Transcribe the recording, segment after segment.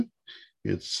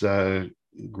It's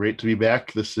great to be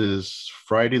back. This is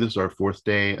Friday. This is our fourth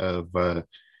day of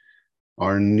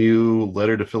our new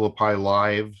Letter to Philippi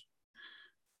live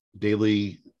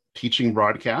daily teaching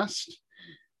broadcast.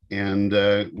 And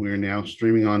we're now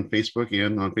streaming on Facebook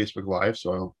and on Facebook Live.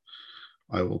 So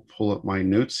I will pull up my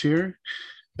notes here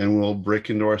and we'll break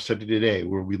into our study today.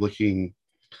 We'll be looking,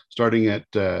 starting at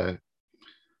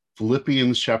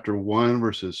Philippians chapter 1,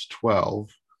 verses 12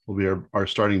 will be our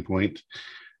starting point.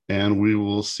 And we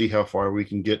will see how far we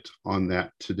can get on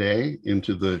that today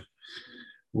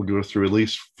we'll go through at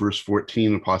least verse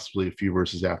 14 and possibly a few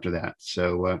verses after that.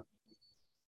 So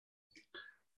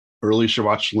early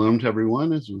Shabbat Shalom to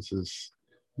everyone,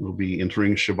 we'll be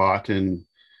entering Shabbat in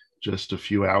just a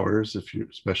few hours,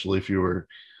 especially if you were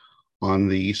on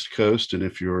the East Coast, and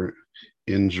if you're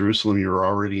in Jerusalem, you're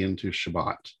already into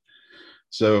Shabbat.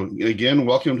 So again,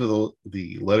 welcome to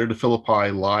the Letter to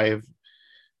Philippi live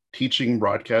teaching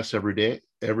broadcast every day,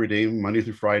 Monday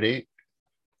through Friday,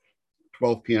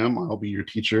 12 p.m. I'll be your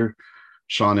teacher,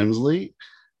 Sean Emsley,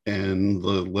 and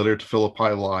the Letter to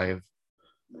Philippi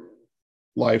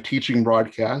live teaching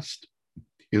broadcast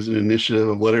is an initiative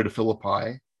of Letter to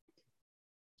Philippi,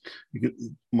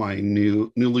 my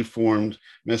newly formed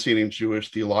Messianic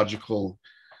Jewish theological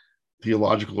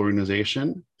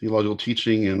organization, theological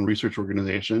teaching and research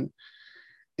organization,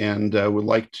 and would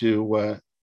like to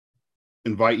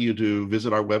invite you to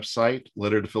visit our website,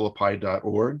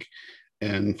 lettertophilippi.org,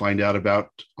 and find out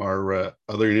about our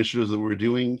other initiatives that we're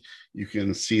doing. You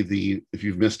can see if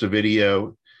you've missed a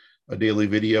daily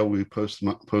video, we post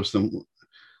them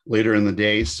later in the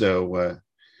day. So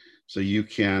you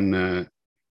can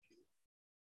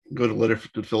go to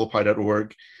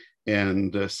lettertophilippi.org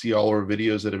and see all our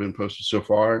videos that have been posted so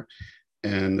far.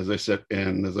 And as I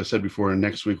said before,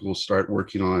 next week we'll start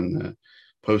working on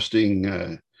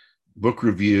posting book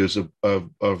reviews of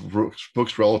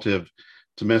books relative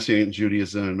to Messianic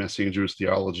Judaism and Messianic Jewish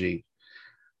theology.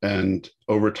 And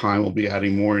over time, we'll be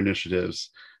adding more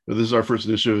initiatives. But this is our first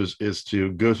initiative is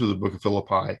to go through the book of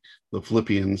Philippi, the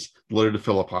Philippians, the letter to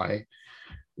Philippi,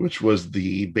 which was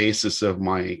the basis of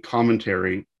my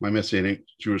commentary, my Messianic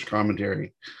Jewish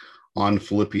commentary on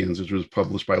Philippians, which was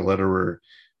published by Letterer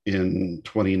in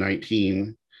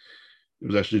 2019. It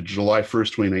was actually July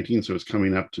 1st, 2019, so it's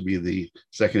coming up to be the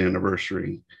second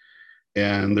anniversary.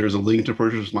 And there's a link to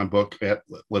purchase my book at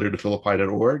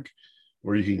lettertophilippi.org,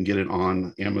 or you can get it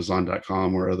on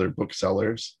Amazon.com or other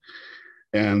booksellers.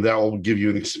 And that will give you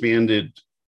an expanded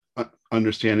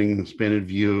understanding, expanded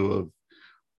view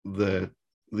of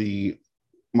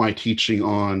my teaching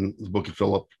on the book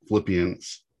of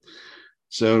Philippians.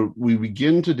 So we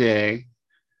begin today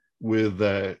with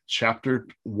chapter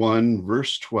 1,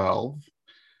 verse 12.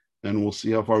 And we'll see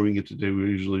how far we can get today. We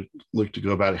usually look to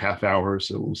go about a half hour,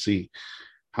 so we'll see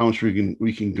how much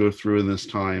we can go through in this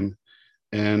time.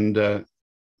 And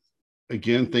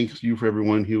again, thank you for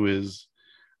everyone who is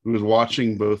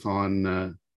watching both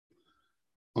on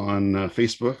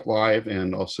Facebook Live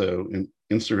and also in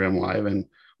Instagram Live, and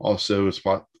also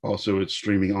it's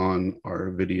streaming on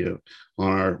our video on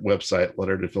our website,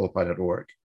 lettertophilippi.org.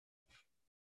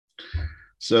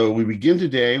 So we begin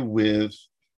today with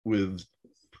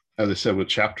as I said, with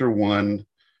chapter 1,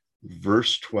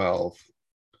 verse 12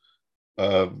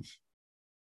 of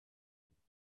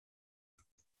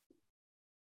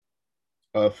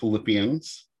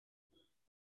Philippians.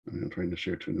 I'm trying to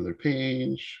share to another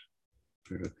page.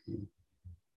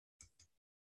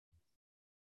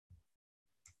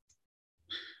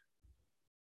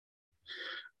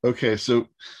 Okay, so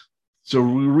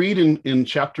we read in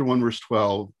chapter 1, verse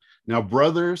 12, "Now,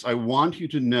 brothers, I want you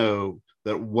to know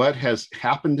that what has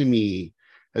happened to me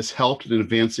has helped in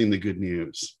advancing the good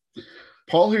news."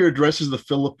 Paul here addresses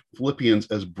the Philippians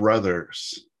as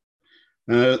brothers.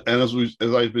 And as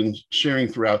I've been sharing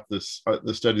throughout the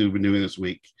study we've been doing this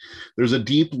week, there's a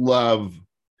deep love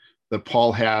that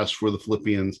Paul has for the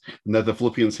Philippians and that the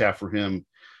Philippians have for him,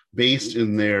 based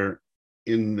in their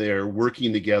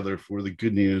working together for the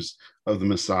good news of the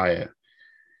Messiah.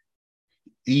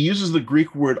 He uses the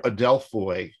Greek word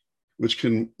adelphoi, which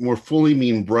can more fully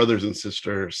mean brothers and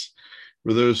sisters,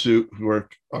 for those who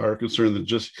are concerned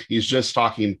that he's just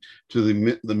talking to the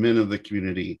men of the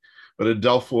community. But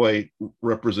adelphoi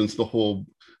represents the whole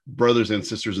brothers and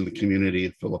sisters in the community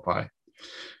of Philippi.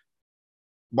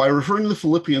 By referring to the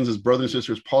Philippians as brothers and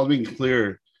sisters, Paul is making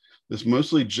clear this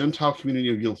mostly Gentile community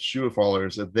of Yeshua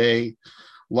followers that they,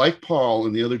 like Paul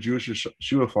and the other Jewish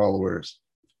Yeshua followers,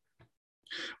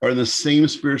 are in the same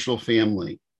spiritual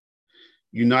family,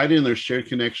 united in their shared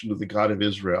connection with the God of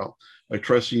Israel by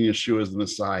trusting Yeshua as the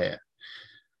Messiah.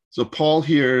 So Paul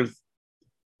here,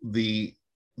 the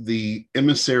the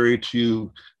emissary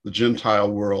to the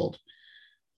Gentile world,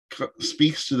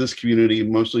 speaks to this community,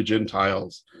 mostly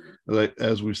Gentiles.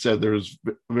 As we've said, there's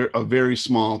a very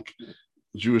small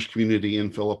Jewish community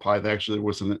in Philippi. That actually there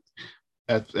wasn't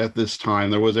at this time.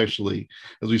 There was actually,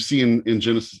 as we see in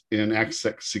Genesis, in Acts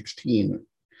 16,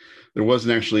 there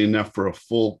wasn't actually enough for a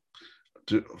full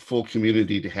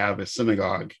community to have a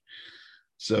synagogue.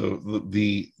 So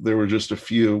there were just a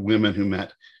few women who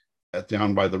met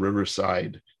down by the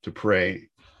riverside to pray.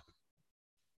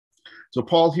 So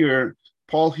Paul here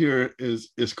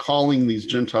is calling these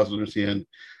Gentiles to understand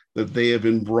that they have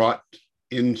been brought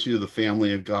into the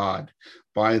family of God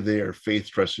by their faith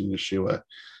trust in Yeshua.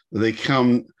 They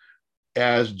come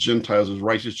as Gentiles, as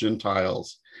righteous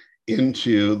Gentiles,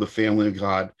 into the family of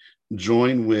God,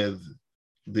 join with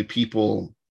the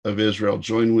people of Israel,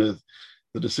 join with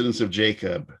the descendants of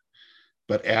Jacob,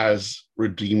 but as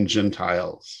redeemed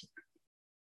Gentiles.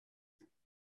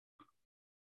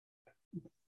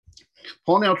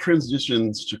 Paul now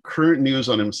transitions to current news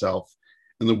on himself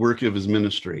and the work of his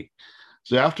ministry.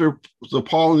 So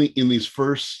Paul in these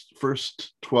first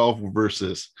 12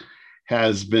 verses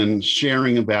has been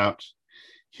sharing about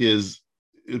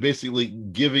basically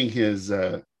giving his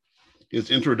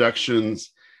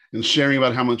introductions and sharing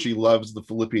about how much he loves the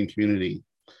Philippian community.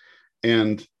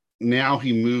 And now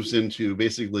he moves into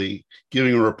basically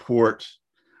giving a report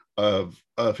of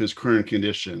his current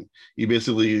condition.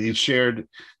 He shared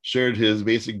his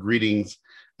basic greetings,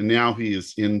 and now he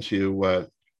is into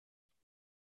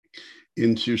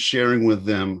sharing with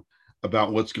them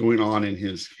about what's going on in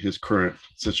his current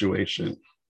situation.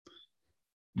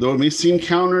 Though it may seem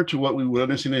counter to what we would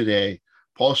understand today,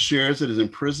 Paul shares that his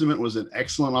imprisonment was an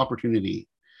excellent opportunity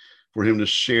for him to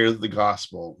share the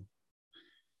gospel.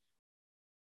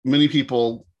 Many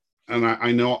people, and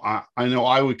I know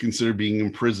I would consider being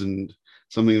imprisoned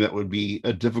something that would be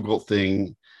a difficult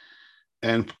thing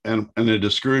and a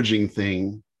discouraging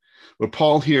thing. But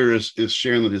Paul here is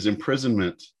sharing that his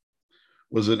imprisonment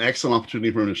was an excellent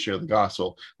opportunity for him to share the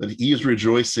gospel, that he is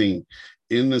rejoicing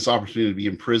in this opportunity to be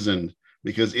imprisoned,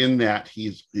 because in that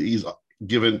he's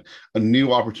given a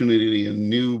new opportunity, a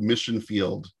new mission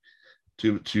field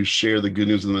to share the good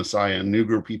news of the Messiah, a new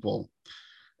group of people,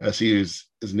 as he is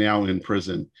now in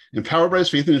prison. Empowered by his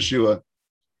faith in Yeshua,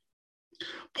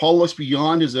 Paul looks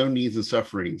beyond his own needs and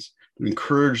sufferings to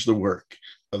encourage the work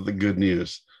of the good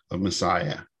news of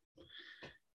Messiah.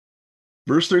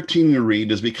 Verse 13 we read,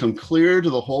 "It has become clear to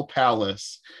the whole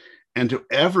palace and to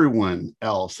everyone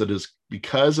else that it is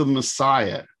because of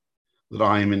Messiah that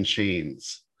I am in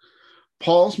chains."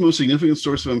 Paul's most significant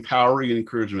source of empowering and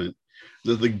encouragement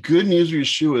is that the good news of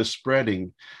Yeshua is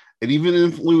spreading and even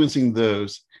influencing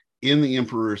those in the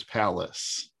emperor's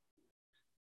palace.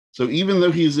 So even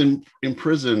though he's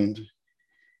imprisoned,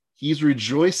 he's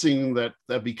rejoicing that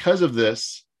because of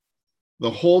this,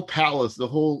 the whole palace, the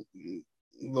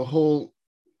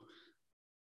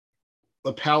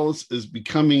palace is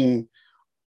becoming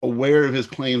aware of his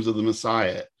claims of the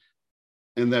Messiah,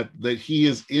 and that he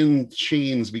is in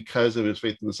chains because of his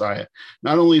faith in the Messiah.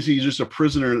 Not only is he just a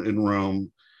prisoner in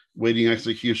Rome waiting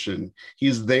execution,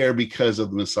 he's there because of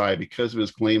the Messiah, because of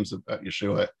his claims about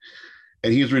Yeshua.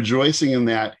 And he's rejoicing in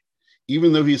that,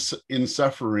 even though he's in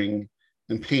suffering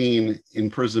and pain,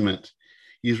 imprisonment,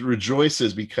 he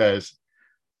rejoices because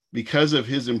of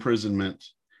his imprisonment,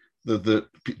 there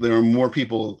are more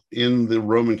people in the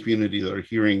Roman community that are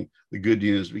hearing the good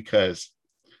news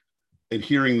and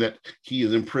hearing that he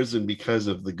is imprisoned because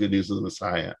of the good news of the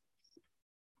Messiah.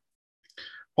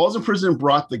 Paul's imprisonment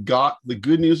brought the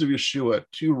good news of Yeshua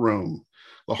to Rome,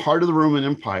 the heart of the Roman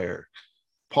Empire.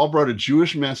 Paul brought a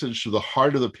Jewish message to the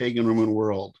heart of the pagan Roman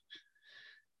world.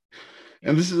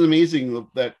 And this is amazing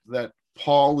that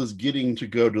Paul is getting to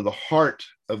go to the heart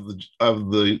of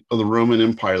the Roman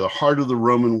Empire, the heart of the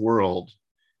Roman world,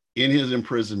 in his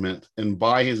imprisonment. And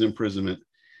by his imprisonment,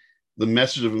 the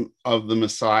message of the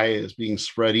Messiah is being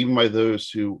spread even by those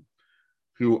who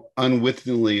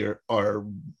unwittingly are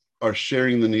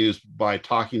sharing the news by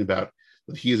talking about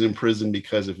that he is in prison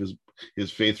because of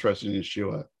his faith trust in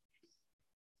Yeshua.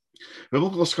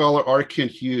 Biblical scholar R.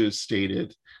 Kent Hughes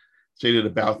stated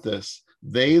about this: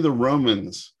 "They, the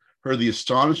Romans, heard the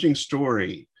astonishing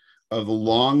story of the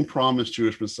long-promised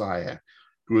Jewish Messiah,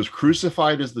 who was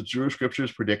crucified as the Jewish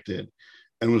scriptures predicted,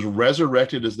 and was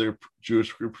resurrected as their Jewish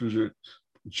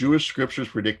scriptures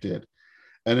predicted,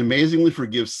 and amazingly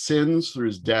forgives sins through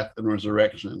his death and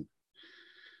resurrection."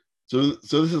 So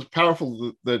this is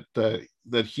powerful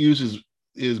that Hughes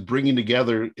is bringing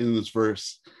together in this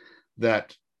verse,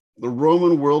 that the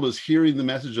Roman world is hearing the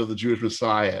message of the Jewish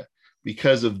Messiah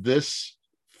because of this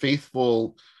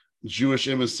faithful Jewish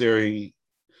emissary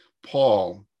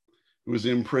Paul, who was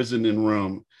imprisoned in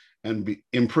Rome, and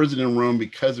imprisoned in Rome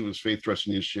because of his faith, trust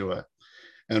in Yeshua.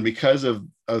 And because of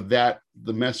that,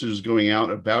 the message is going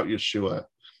out about Yeshua,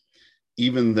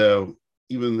 even though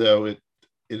it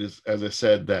is, as I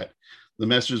said, that the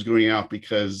message is going out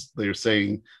because they're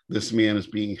saying this man is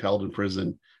being held in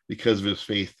prison because of his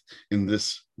faith in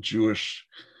this Jewish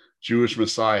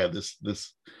Messiah,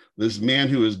 this man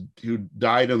who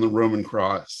died on the Roman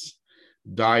cross,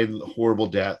 died a horrible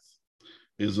death,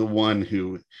 is the one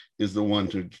to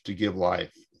give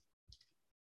life.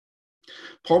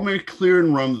 Paul made clear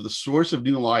in Rome that the source of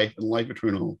new life and life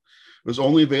eternal was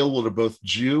only available to both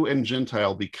Jew and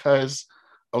Gentile because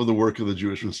of the work of the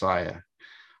Jewish Messiah.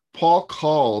 Paul's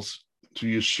call to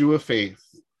Yeshua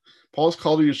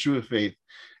faith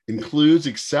includes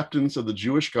acceptance of the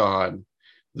Jewish God,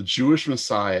 the Jewish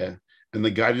Messiah, and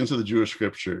the guidance of the Jewish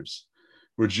scriptures.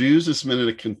 For Jews, this meant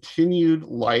a continued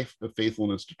life of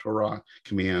faithfulness to Torah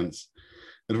commands.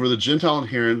 And for the Gentile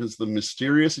inheritance, the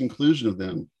mysterious inclusion of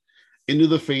them into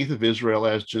the faith of Israel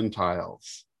as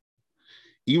Gentiles.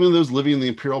 Even those living in the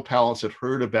imperial palace had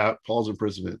heard about Paul's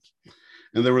imprisonment,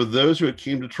 and there were those who had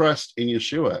came to trust in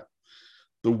Yeshua.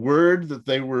 The word that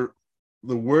they were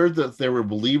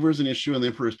believers in Yeshua in the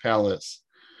emperor's palace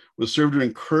was served to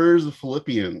encourage the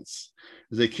Philippians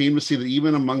as they came to see that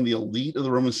even among the elite of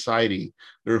the Roman society,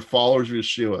 there were followers of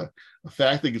Yeshua, a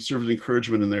fact that could serve as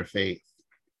encouragement in their faith.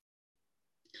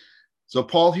 So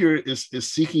Paul here is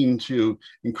seeking to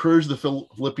encourage the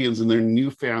Philippians in their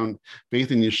newfound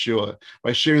faith in Yeshua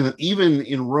by sharing that even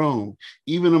in Rome,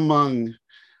 even among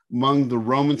the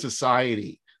Roman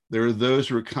society, there are those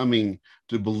who are coming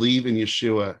to believe in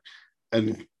Yeshua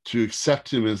and to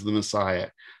accept him as the Messiah.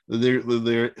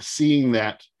 They're seeing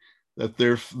that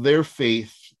their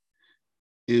faith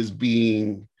is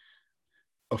being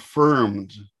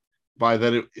affirmed by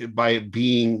it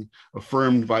being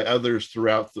affirmed by others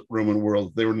throughout the Roman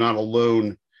world. They were not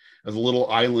alone as a little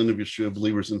island of Yeshua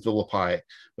believers in Philippi,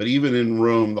 but even in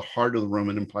Rome, the heart of the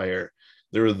Roman Empire,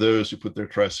 there are those who put their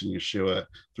trust in Yeshua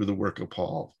through the work of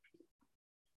Paul.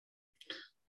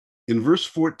 In verse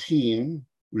 14,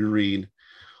 we read,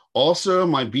 "Also,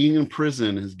 my being in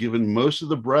prison has given most of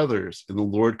the brothers in the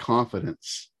Lord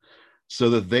confidence, so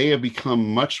that they have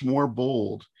become much more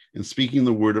bold in speaking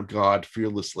the word of God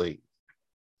fearlessly."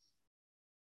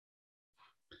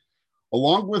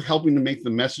 Along with helping to make the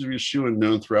message of Yeshua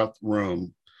known throughout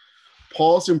Rome,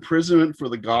 Paul's imprisonment for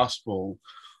the gospel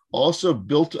also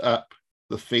built up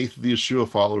the faith of the Yeshua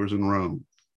followers in Rome.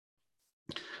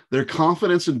 Their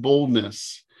confidence and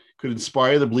boldness could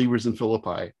inspire the believers in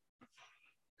Philippi,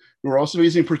 who were also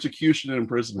facing persecution and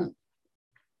imprisonment.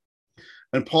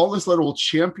 And Paul in this letter will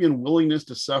champion willingness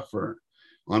to suffer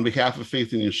on behalf of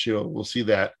faith in Yeshua. We'll see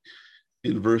that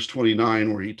in verse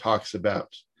 29, where he talks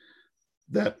about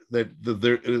that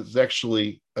there is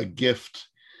actually a gift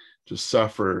to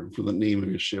suffer for the name of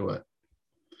Yeshua.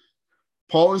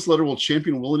 Paul in this letter will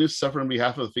champion willingness to suffer on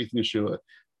behalf of the faith in Yeshua,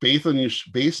 based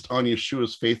on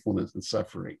Yeshua's faithfulness and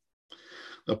suffering.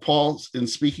 Paul, in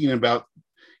speaking about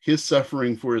his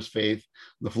suffering for his faith,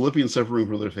 the Philippians suffering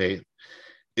for their faith,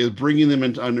 is bringing them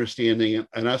into understanding,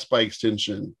 and us by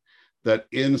extension, that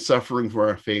in suffering for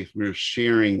our faith, we're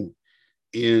sharing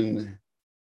in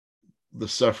the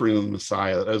suffering of the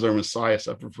Messiah. That as our Messiah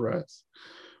suffered for us,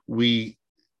 we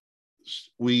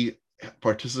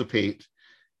participate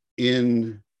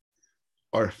in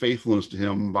our faithfulness to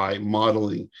him by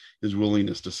modeling his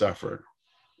willingness to suffer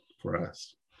for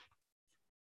us.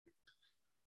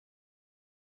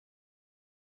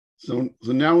 So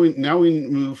now we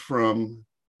move from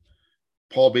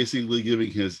Paul basically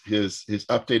giving his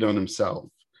update on himself,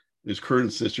 his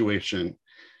current situation,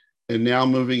 and now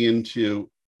moving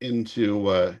into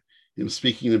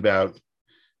speaking about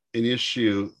an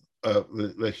issue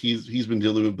that he's been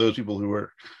dealing with, those people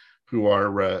who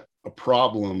are a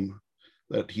problem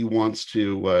that he wants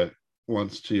to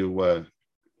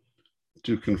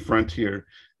confront here,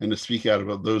 and to speak out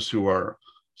about those who are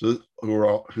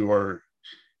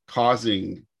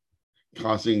causing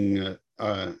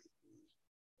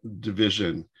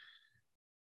division,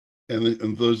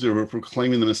 and those who are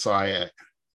proclaiming the Messiah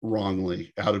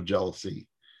wrongly out of jealousy.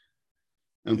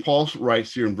 And Paul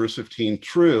writes here in verse 15,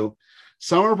 "True,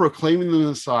 some are proclaiming the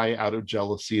Messiah out of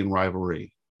jealousy and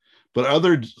rivalry, but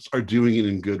others are doing it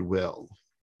in goodwill."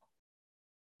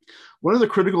 One of the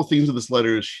critical themes of this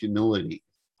letter is humility.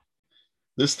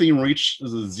 This theme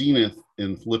reaches the zenith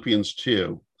in Philippians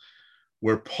 2,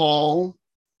 where Paul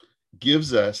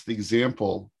gives us the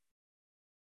example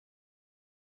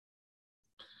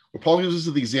of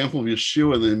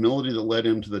Yeshua and the humility that led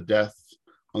him to the death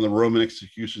on the Roman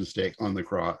execution stake on the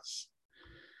cross.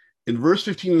 In verse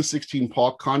 15 and 16,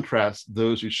 Paul contrasts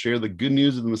those who share the good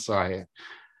news of the Messiah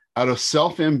out of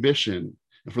self-ambition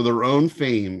and for their own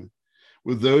fame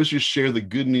with those who share the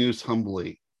good news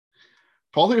humbly.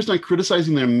 Paul here is not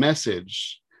criticizing their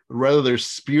message, but rather their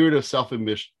spirit of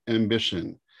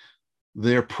self-ambition,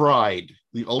 their pride,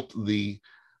 the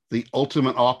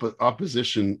ultimate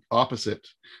opposite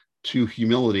to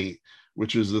humility,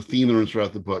 which is the theme that runs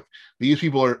throughout the book. These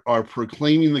people are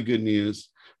proclaiming the good news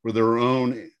for their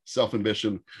own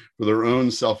self-ambition, for their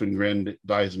own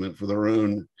self-aggrandizement, for their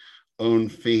own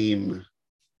fame.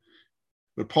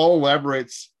 But Paul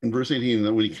elaborates in verse 18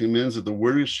 that when he commends that the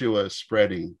word of Yeshua is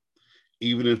spreading,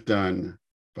 even if done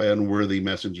by unworthy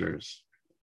messengers.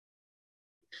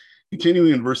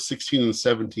 Continuing in verse 16 and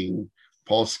 17,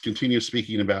 Paul continues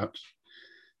speaking about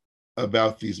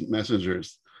these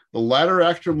messengers. The latter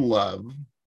act from love,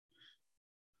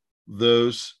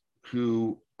 those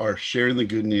who are sharing the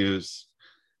good news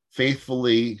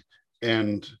faithfully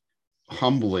and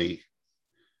humbly,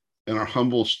 and are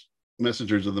humble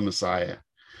messengers of the Messiah,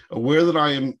 aware that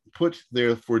I am put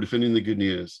there for defending the good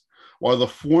news, while the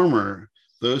former,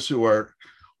 those who are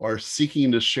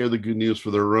seeking to share the good news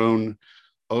for their own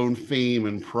fame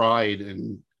and pride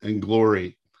and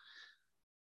glory,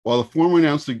 while the former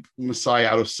announce the Messiah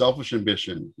out of selfish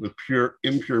ambition with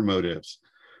impure motives,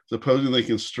 supposing they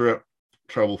can stir up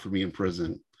trouble for me in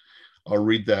prison. I'll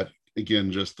read that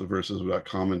again, just the verses without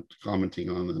commenting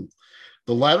on them.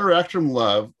 The latter act from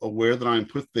love, aware that I am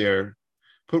put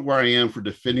where I am for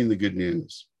defending the good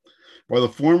news, while the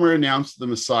former announced the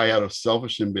Messiah out of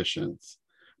selfish ambitions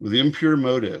with impure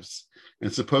motives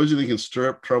and supposing they can stir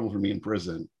up trouble for me in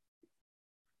prison.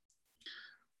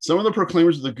 Some of the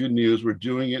proclaimers of the good news were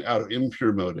doing it out of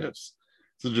impure motives,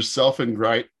 such as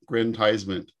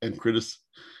self-aggrandizement and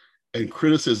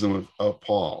criticism of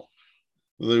Paul.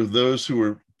 There were those who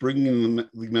were bringing the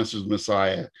message of the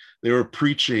Messiah. They were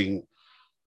preaching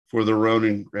for their own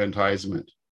aggrandizement.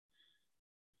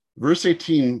 Verse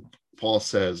 18, Paul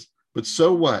says, but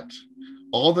so what?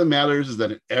 All that matters is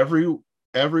that in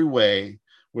every way,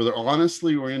 whether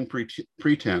honestly or in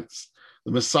pretense,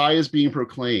 the Messiah is being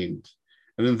proclaimed.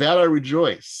 And in that I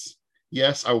rejoice.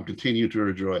 Yes, I will continue to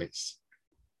rejoice.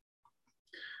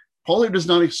 Paul here does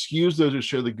not excuse those who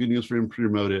share the good news for impure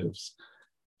motives,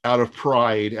 out of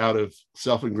pride, out of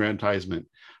self-aggrandizement,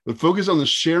 but focus on the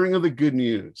sharing of the good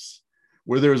news,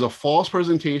 where there is a false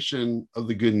presentation of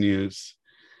the good news,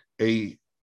 a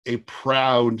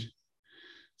proud,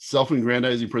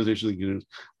 self-aggrandizing presentation of the good news.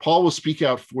 Paul will speak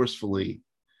out forcefully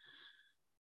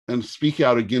and speak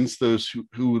out against those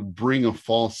who would bring a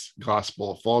false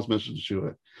gospel, a false message to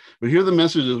it. But here the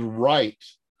message is right,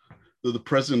 though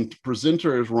the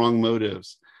presenter has wrong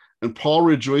motives. And Paul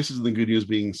rejoices in the good news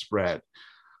being spread.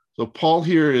 So Paul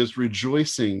here is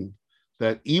rejoicing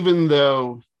that even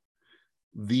though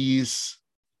these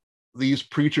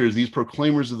preachers, these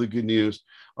proclaimers of the good news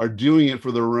are doing it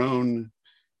for their own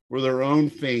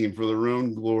fame, for their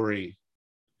own glory,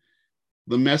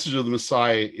 the message of the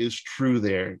Messiah is true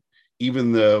there,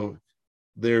 even though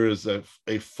there is a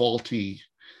faulty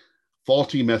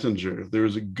messenger. There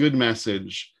is a good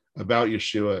message about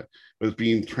Yeshua, but it's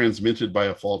being transmitted by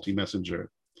a faulty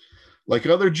messenger. Like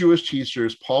other Jewish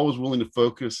teachers, Paul was willing to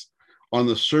focus on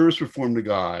the service performed to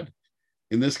God,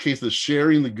 in this case, the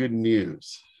sharing the good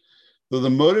news. Though the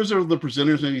motives of the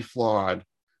presenters may be flawed,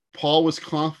 Paul was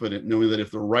confident knowing that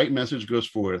if the right message goes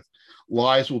forth,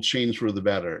 lives will change for the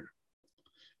better.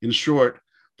 In short,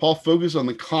 Paul focused on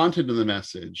the content of the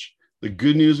message, the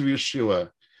good news of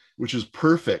Yeshua, which is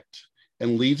perfect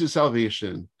and leads to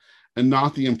salvation, and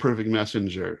not the imperfect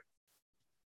messenger.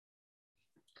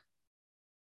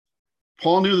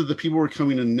 Paul knew that the people were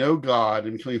coming to know God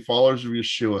and becoming followers of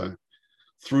Yeshua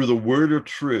through the word of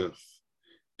truth.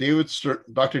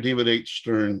 Dr. David H.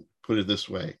 Stern put it this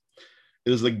way: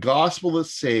 it is the gospel that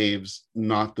saves,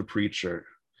 not the preacher.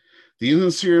 The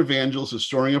insincere evangelist is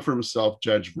storing up for himself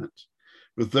judgment,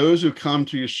 but those who come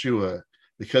to Yeshua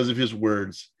because of his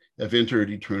words have entered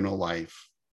eternal life.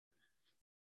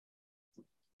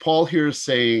 Paul here is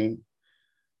saying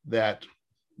that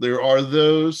there are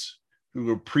those who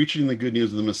are preaching the good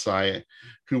news of the Messiah,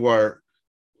 who are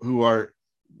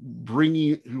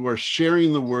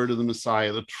sharing the word of the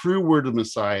Messiah, the true word of the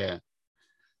Messiah,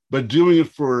 but doing it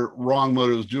for wrong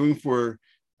motives, doing for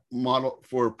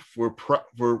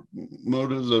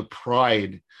motives of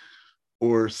pride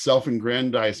or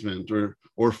self-aggrandizement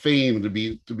or fame, to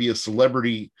be a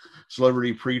celebrity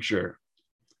preacher,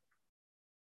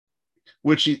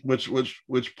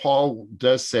 which Paul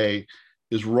does say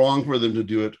is wrong for them to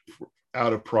do it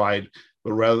out of pride,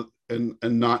 but rather and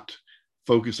not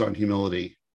focus on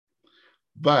humility.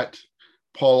 But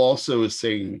Paul also is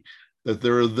saying that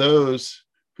there are those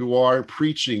who are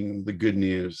preaching the good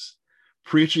news,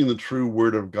 preaching the true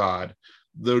word of God,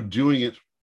 though doing it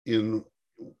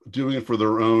for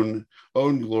their own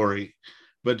glory.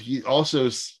 But he also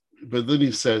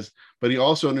understands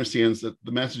that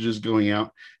the message is going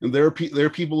out, and there are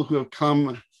people who have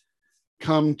come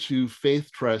to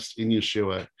faith, trust in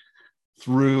Yeshua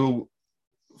through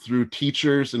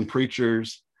teachers and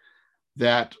preachers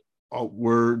that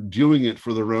were doing it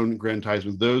for their own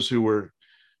aggrandizement. Those who were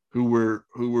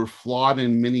flawed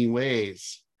in many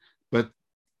ways, but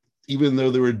even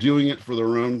though they were doing it for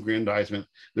their own aggrandizement,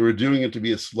 they were doing it to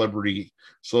be a celebrity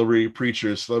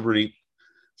preacher, celebrity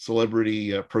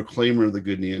proclaimer of the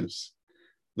good news.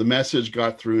 The message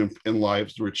got through and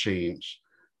lives were changed.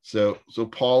 So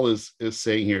Paul is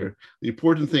saying here, the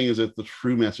important thing is that the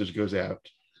true message goes out.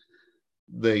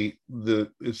 And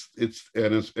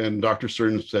Dr.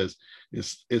 Stern says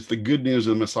it's the good news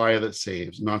of the Messiah that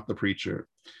saves, not the preacher.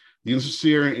 The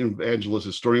insincere evangelist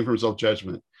is storing for himself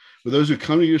judgment, but those who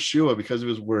come to Yeshua because of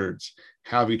his words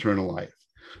have eternal life.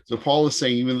 So Paul is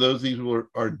saying, even those people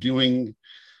are doing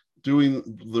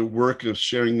the work of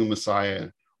sharing the Messiah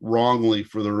wrongly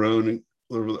for their own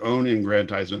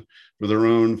aggrandizement, for their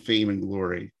own fame and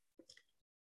glory,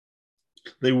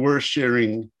 they were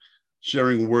sharing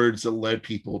words that led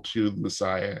people to the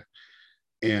Messiah,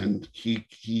 and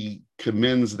he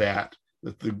commends that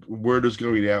the word is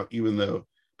going out, even though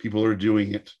people are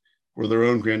doing it for their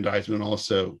own aggrandizement,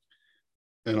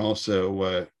 and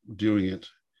also doing it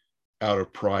out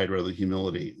of pride rather than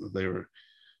humility. They were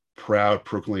proud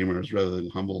proclaimers rather than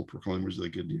humble proclaimers of the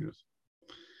good news.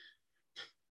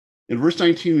 In verse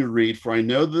 19, we read, "For I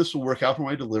know this will work out for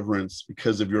my deliverance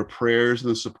because of your prayers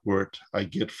and the support I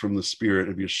get from the Spirit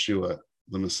of Yeshua,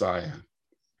 the Messiah."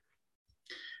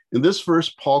 In this verse,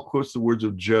 Paul quotes the words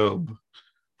of Job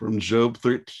from Job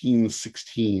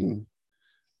 13:16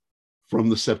 from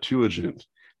the Septuagint.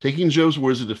 Taking Job's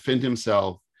words to defend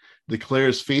himself,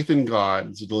 declares faith in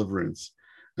God as a deliverance,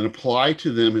 and apply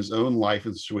to them his own life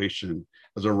and situation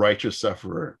as a righteous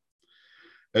sufferer.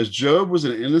 As Job was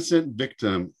an innocent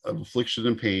victim of affliction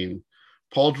and pain,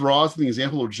 Paul draws the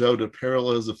example of Job to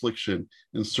parallel his affliction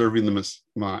in serving the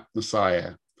Messiah.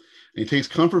 And he takes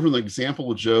comfort from the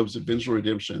example of Job's eventual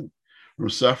redemption from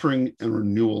suffering and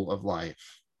renewal of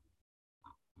life.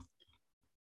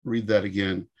 Read that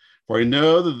again. "For I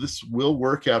know that this will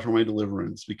work out for my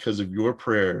deliverance because of your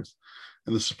prayers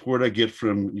and the support I get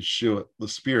from Yeshua, the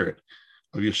Spirit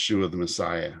of Yeshua, the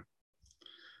Messiah."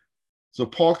 So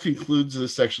Paul concludes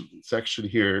this section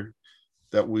here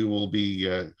that we will be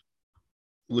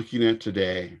looking at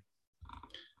today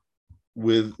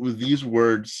with these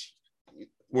words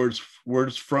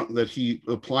from that he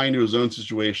applying to his own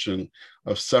situation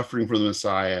of suffering for the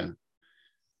Messiah,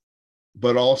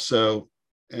 but also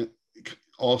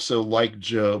like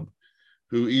Job,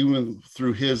 who even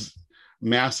through his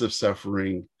massive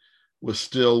suffering was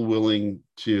still willing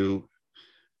to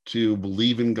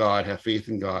believe in God, have faith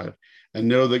in God, and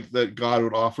know that God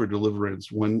would offer deliverance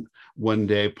one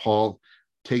day. Paul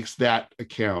takes that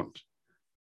account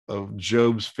of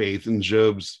Job's faith and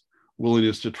Job's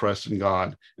willingness to trust in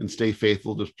God and stay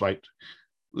faithful despite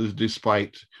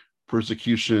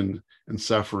persecution and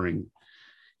suffering.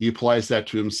 He applies that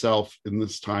to himself in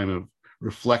this time of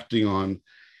reflecting on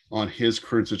his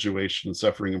current situation and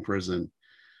suffering in prison.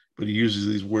 But he uses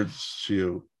these words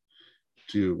to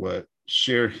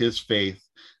share his faith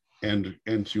and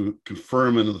to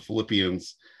confirm into the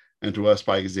Philippians and to us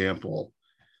by example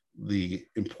the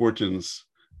importance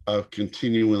of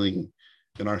continuing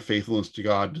in our faithfulness to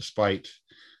God despite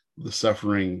the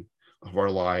suffering of our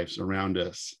lives around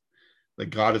us. That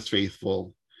God is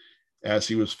faithful, as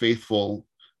he was faithful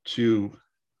to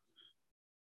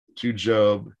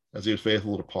Job, as he was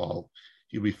faithful to Paul,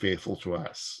 he'll be faithful to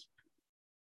us.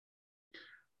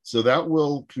 So that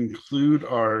will conclude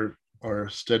our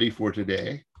study for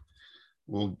today.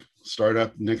 We'll start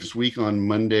up next week on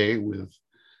Monday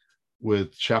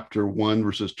with chapter 1,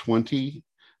 verses 20.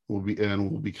 We'll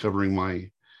be covering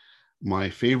my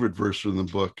favorite verse from the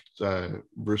book,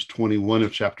 verse 21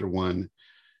 of chapter 1,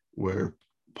 where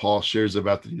Paul shares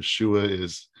about that Yeshua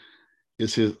is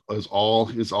all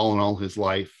in all his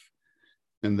life,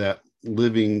 and that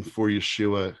living for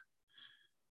Yeshua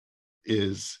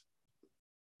is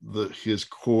his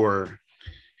core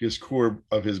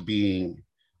of his being.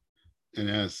 And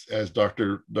as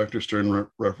Dr.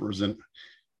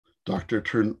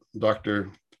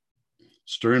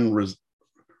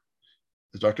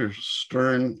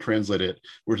 Stern translated,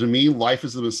 "Where to me life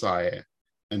is the Messiah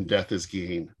and death is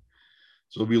gain."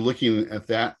 So we'll be looking at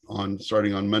that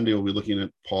starting on Monday. We'll be looking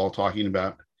at Paul talking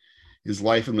about his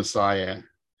life in Messiah,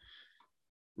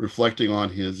 reflecting on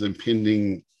his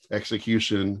impending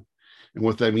execution and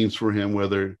what that means for him,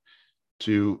 whether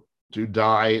to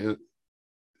die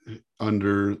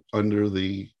under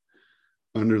the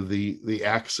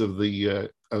acts of the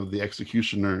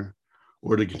executioner,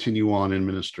 or to continue on in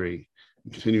ministry,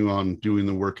 continue on doing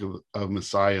the work of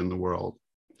Messiah in the world.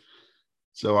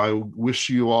 So I wish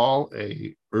you all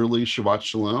a early Shabbat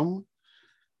Shalom.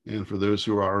 And for those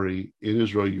who are already in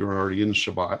Israel, you're already in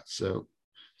Shabbat. So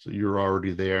you're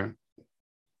already there.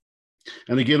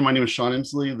 And again, my name is Sean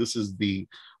Inslee. This is the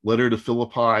Letter to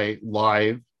Philippi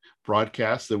live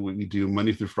broadcast that we do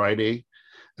Monday through Friday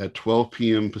at 12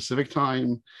 p.m. Pacific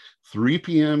time, 3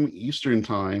 p.m. Eastern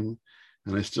time.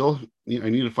 And I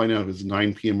need to find out if it's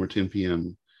 9 p.m. or 10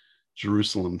 p.m.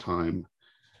 Jerusalem time.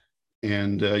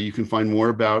 And you can find more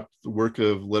about the work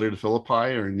of Letter to Philippi,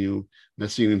 our new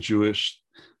Messianic Jewish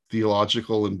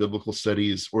theological and biblical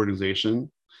studies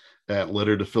organization, at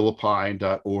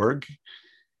lettertophilippi.org.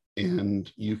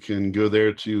 And you can go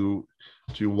there to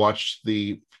watch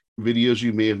the videos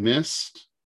you may have missed,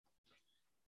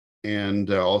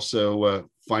 and also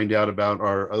find out about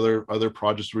our other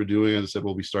projects we're doing. As I said,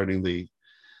 we'll be starting the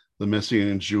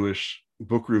Messianic Jewish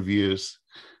book reviews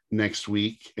next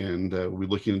week, and we'll be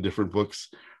looking at different books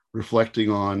reflecting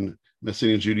on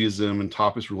Messianic Judaism and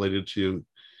topics related to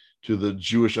the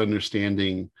Jewish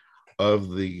understanding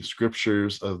of the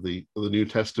scriptures of the New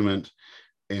Testament,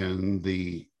 and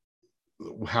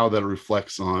how that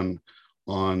reflects on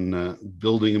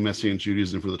building a Messianic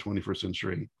Judaism for the 21st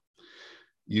century.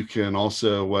 You can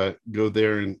also go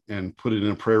there and put in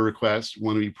a prayer request. We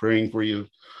want to be praying for you,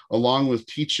 along with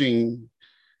teaching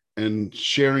and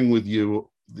sharing with you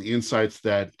the insights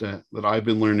that I've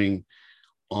been learning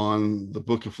on the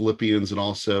book of Philippians, and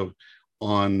also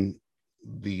on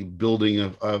the building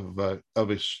of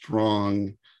a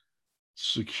strong,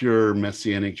 secure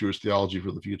Messianic Jewish theology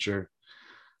for the future.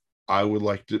 I'm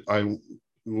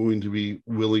going to be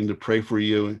willing to pray for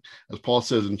you, as Paul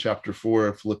says in chapter 4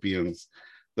 of Philippians,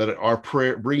 that our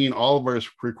prayer, bringing all of our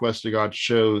requests to God,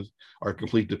 shows our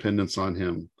complete dependence on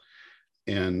him.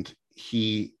 And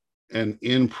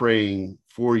in praying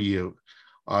for you,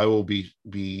 I will be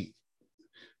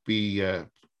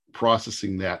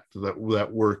processing that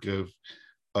work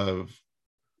of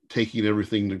taking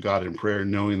everything to God in prayer,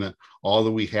 knowing that all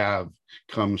that we have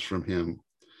comes from him.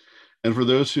 And for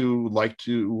those who like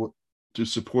to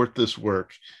support this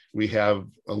work, we have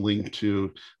a link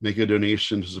to make a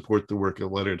donation to support the work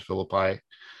of Letter to Philippi,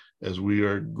 as we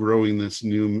are growing this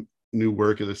new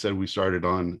work. As I said, we started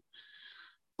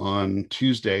on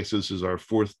Tuesday, so this is our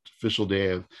fourth official day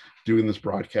of doing this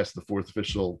broadcast, the fourth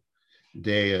official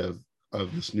day of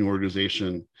this new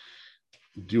organization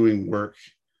doing work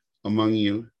among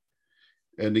you.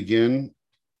 And again,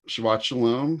 Shabbat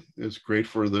Shalom is great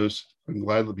for those. I'm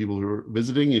glad that people who are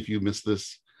visiting. If you missed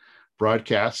this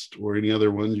broadcast or any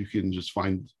other ones, you can just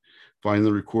find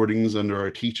the recordings under our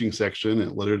teaching section at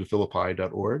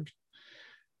lettertophilippi.org.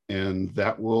 And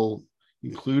that will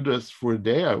include us for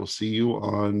today. I will see you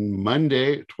on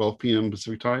Monday at 12 p.m.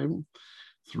 Pacific time,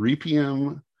 3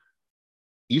 p.m.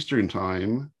 Eastern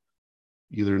time,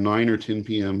 either 9 or 10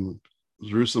 p.m.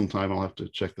 Jerusalem time. I'll have to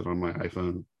check that on my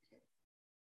iPhone.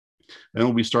 And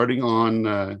we'll be starting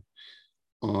on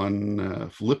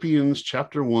Philippians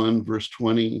chapter 1, verse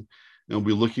 20. And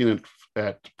we'll be looking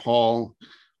at Paul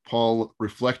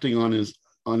reflecting on his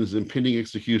impending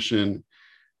execution,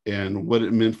 and what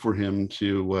it meant for him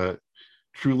to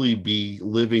truly be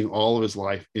living all of his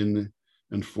life in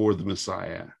and for the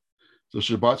Messiah. So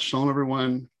Shabbat Shalom,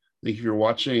 everyone. Thank you for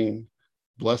watching.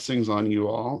 Blessings on you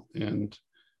all. And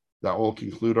that will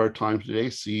conclude our time today.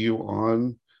 See you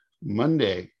on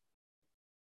Monday.